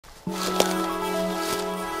Welcome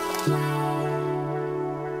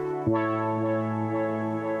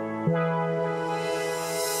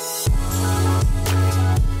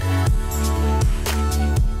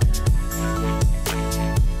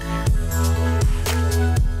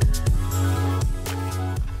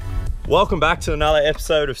back to another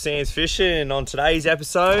episode of Sam's Fishing. On today's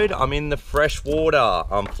episode, I'm in the freshwater.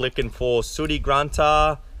 I'm flicking for Sooty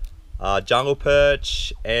Grunter, Jungle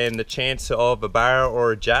Perch, and the chance of a barra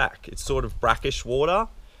or a jack. It's sort of brackish water.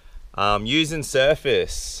 I'm using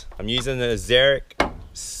surface. I'm using the Zerek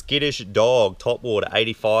Skittish Dog top water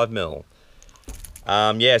 85mm.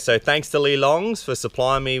 Yeah, so thanks to Lee Longs for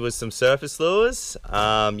supplying me with some surface lures.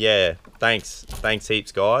 Yeah, thanks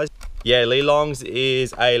heaps, guys. Yeah, Lee Longs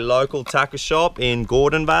is a local tackle shop in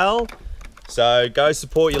Gordonvale. So go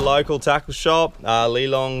support your local tackle shop. Lee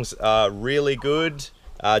Longs are really good.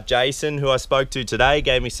 Jason, who I spoke to today,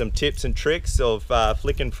 gave me some tips and tricks of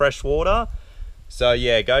flicking fresh water. So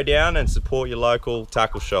yeah, go down and support your local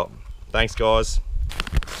tackle shop. Thanks, guys.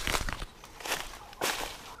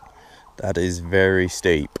 That is very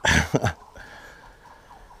steep.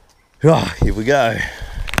 Oh, here we go.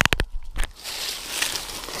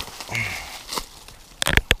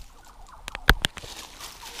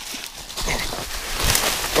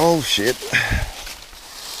 Oh shit.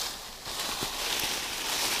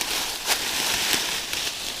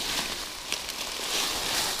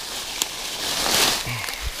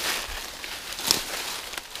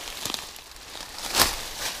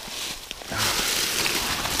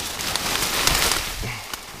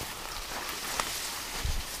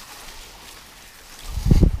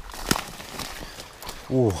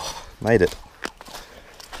 Ooh, made it.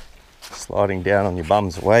 Sliding down on your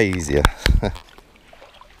bum's way easier.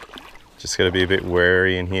 Just got to be a bit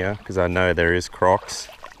wary in here because I know there is crocs,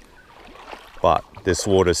 but this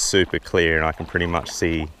water's super clear and I can pretty much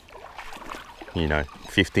see, you know,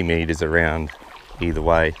 50 meters around either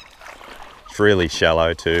way. It's really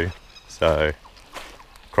shallow too, so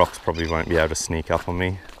crocs probably won't be able to sneak up on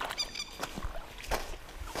me.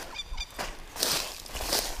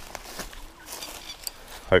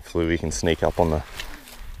 Hopefully we can sneak up on the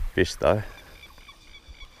fish though.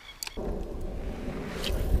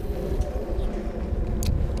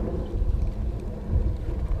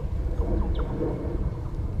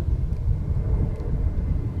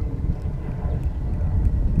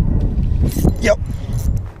 Yep.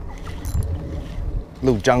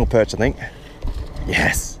 Little jungle perch, I think.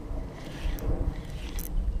 Yes.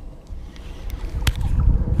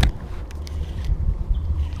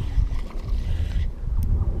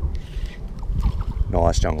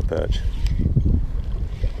 Nice jungle perch.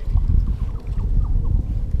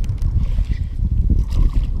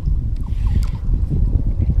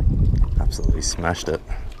 Absolutely smashed it.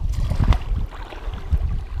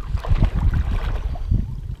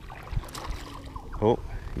 Oh,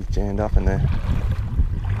 he's jammed up in there.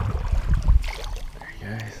 There he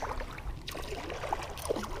goes.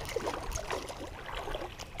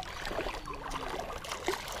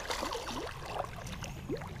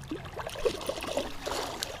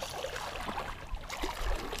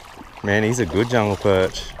 Man, he's a good jungle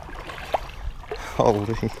perch.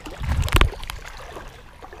 Holy.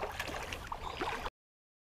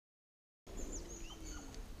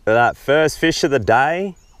 For that first fish of the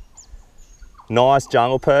day, nice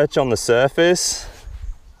jungle perch on the surface.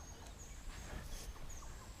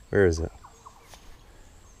 Where is it?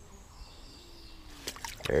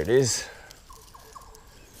 There it is.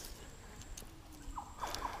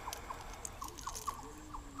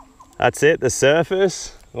 That's it, the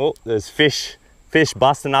surface. Oh, there's fish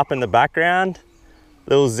busting up in the background.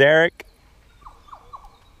 Little Zerek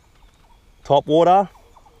top water.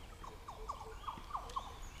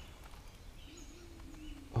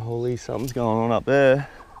 Holy, something's going on up there.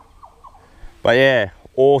 But yeah,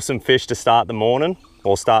 awesome fish to start the morning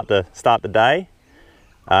or start the day.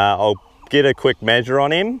 I'll get a quick measure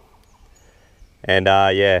on him and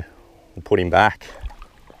yeah, we'll put him back.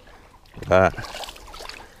 Look at that.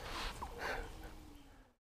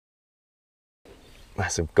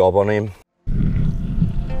 Massive gob on him.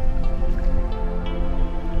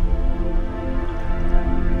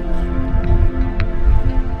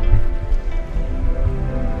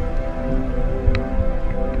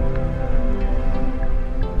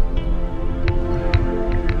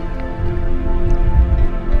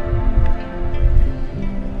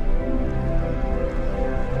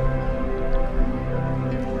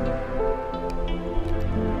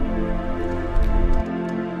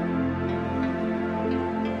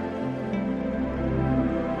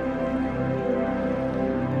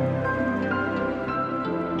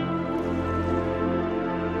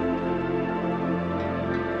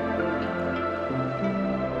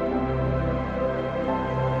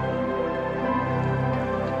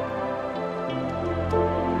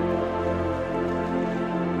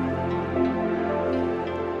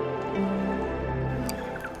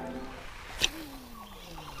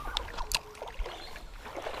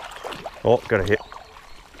 Oh, got a hit.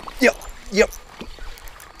 Yep, yep.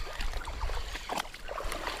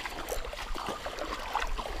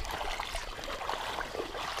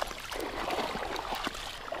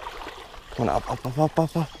 Come on, up.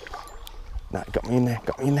 No, got me in there,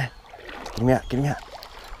 got me in there. Get me out, get me out.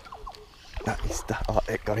 No, he's stuck. Oh,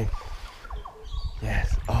 it got him.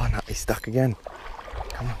 Yes. Oh, no, he's stuck again.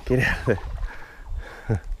 Come on, get out of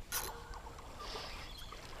there.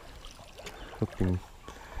 Hook him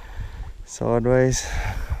sideways.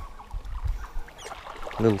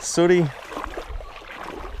 Little sooty.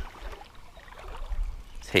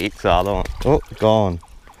 Heaps of other one. Oh, gone.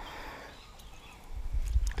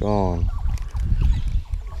 Gone.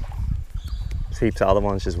 There's heaps of other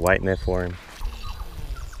ones just waiting there for him.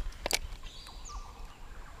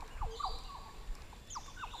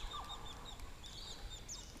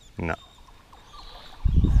 No.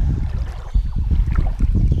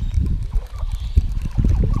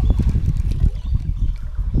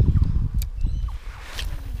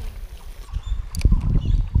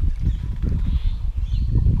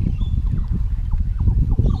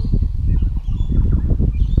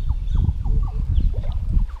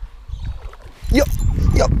 Yep.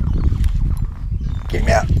 Get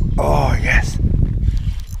me out. Oh, yes.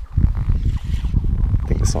 I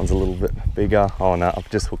think this one's a little bit bigger. Oh no, I've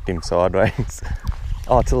just hooked him sideways.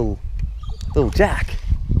 Oh, it's a little jack.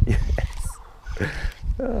 Yes.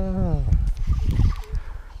 Oh.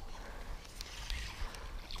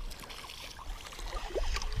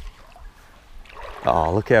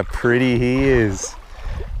 Oh, look how pretty he is.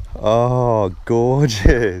 Oh,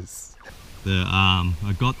 gorgeous.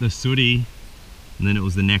 I got the sooty, and then it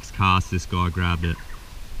was the next cast this guy grabbed it.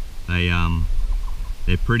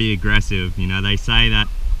 They're pretty aggressive. You know, they say that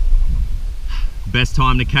best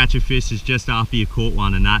time to catch a fish is just after you caught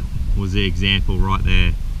one, and that was the example right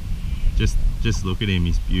there. Just look at him,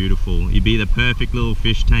 he's beautiful. He'd be the perfect little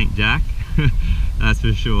fish tank jack. That's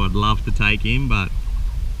for sure. I'd love to take him, but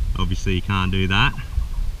obviously you can't do that.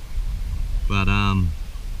 But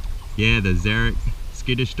yeah, the Zerek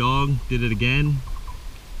Skittish Dog did it again.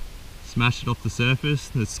 Smashed it off the surface.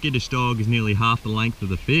 The Skittish Dog is nearly half the length of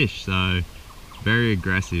the fish, so very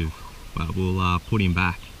aggressive, but we'll put him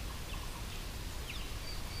back.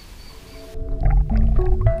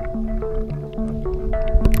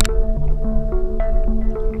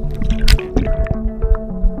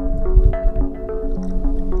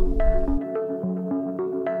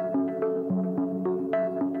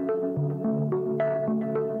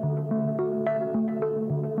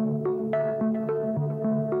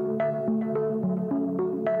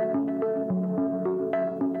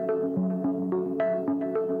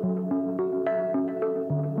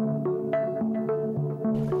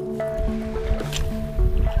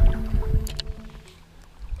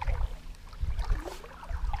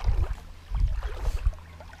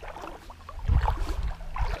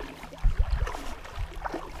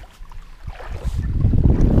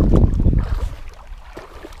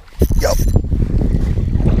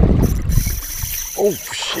 Oh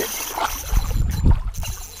shit.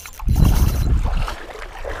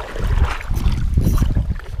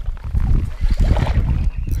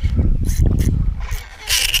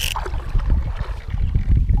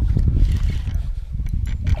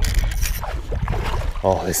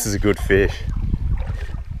 Oh, this is a good fish.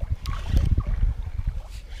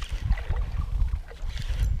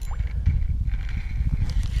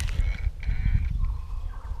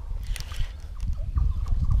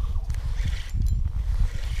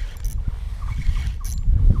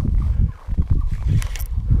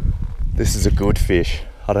 This is a good fish.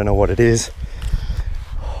 I don't know what it is.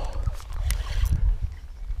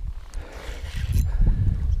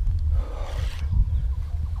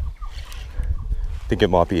 I think it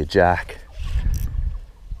might be a jack.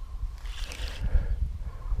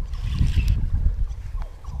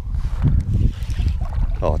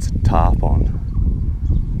 Oh, it's a tarpon.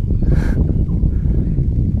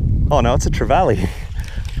 Oh no, it's a Trevally.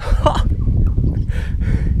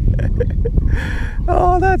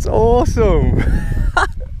 Oh, that's awesome.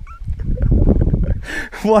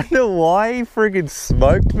 Wonder why he friggin'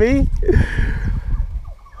 smoked me.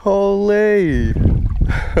 Holy.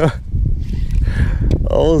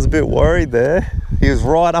 I was a bit worried there. He was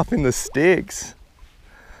right up in the sticks.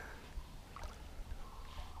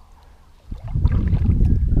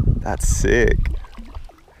 That's sick.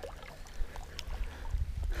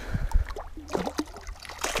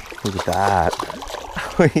 Look at that.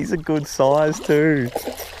 He's a good size too.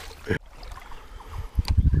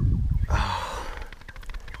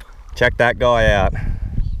 Check that guy out.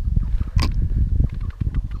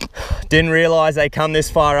 Didn't realise they come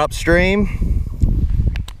this far upstream.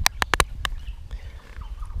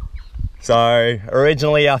 So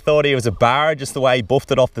originally I thought he was a barra, just the way he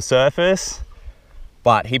buffed it off the surface,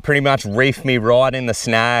 but he pretty much reefed me right in the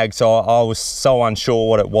snag, so I was so unsure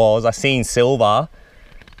what it was. I seen silver,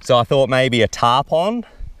 so I thought maybe a tarpon,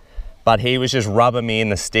 but he was just rubbing me in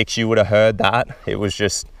the sticks. You would have heard that. It was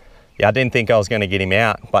just, yeah, I didn't think I was going to get him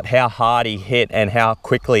out, but how hard he hit and how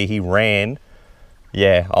quickly he ran,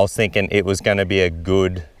 yeah, I was thinking it was going to be a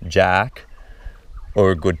good jack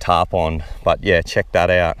or a good tarpon. But yeah, check that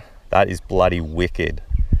out. That is bloody wicked.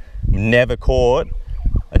 Never caught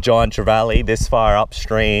a giant trevally this far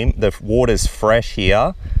upstream. The water's fresh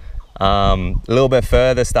here. A little bit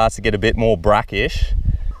further starts to get a bit more brackish.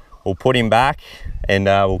 We'll put him back and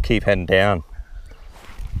we'll keep heading down.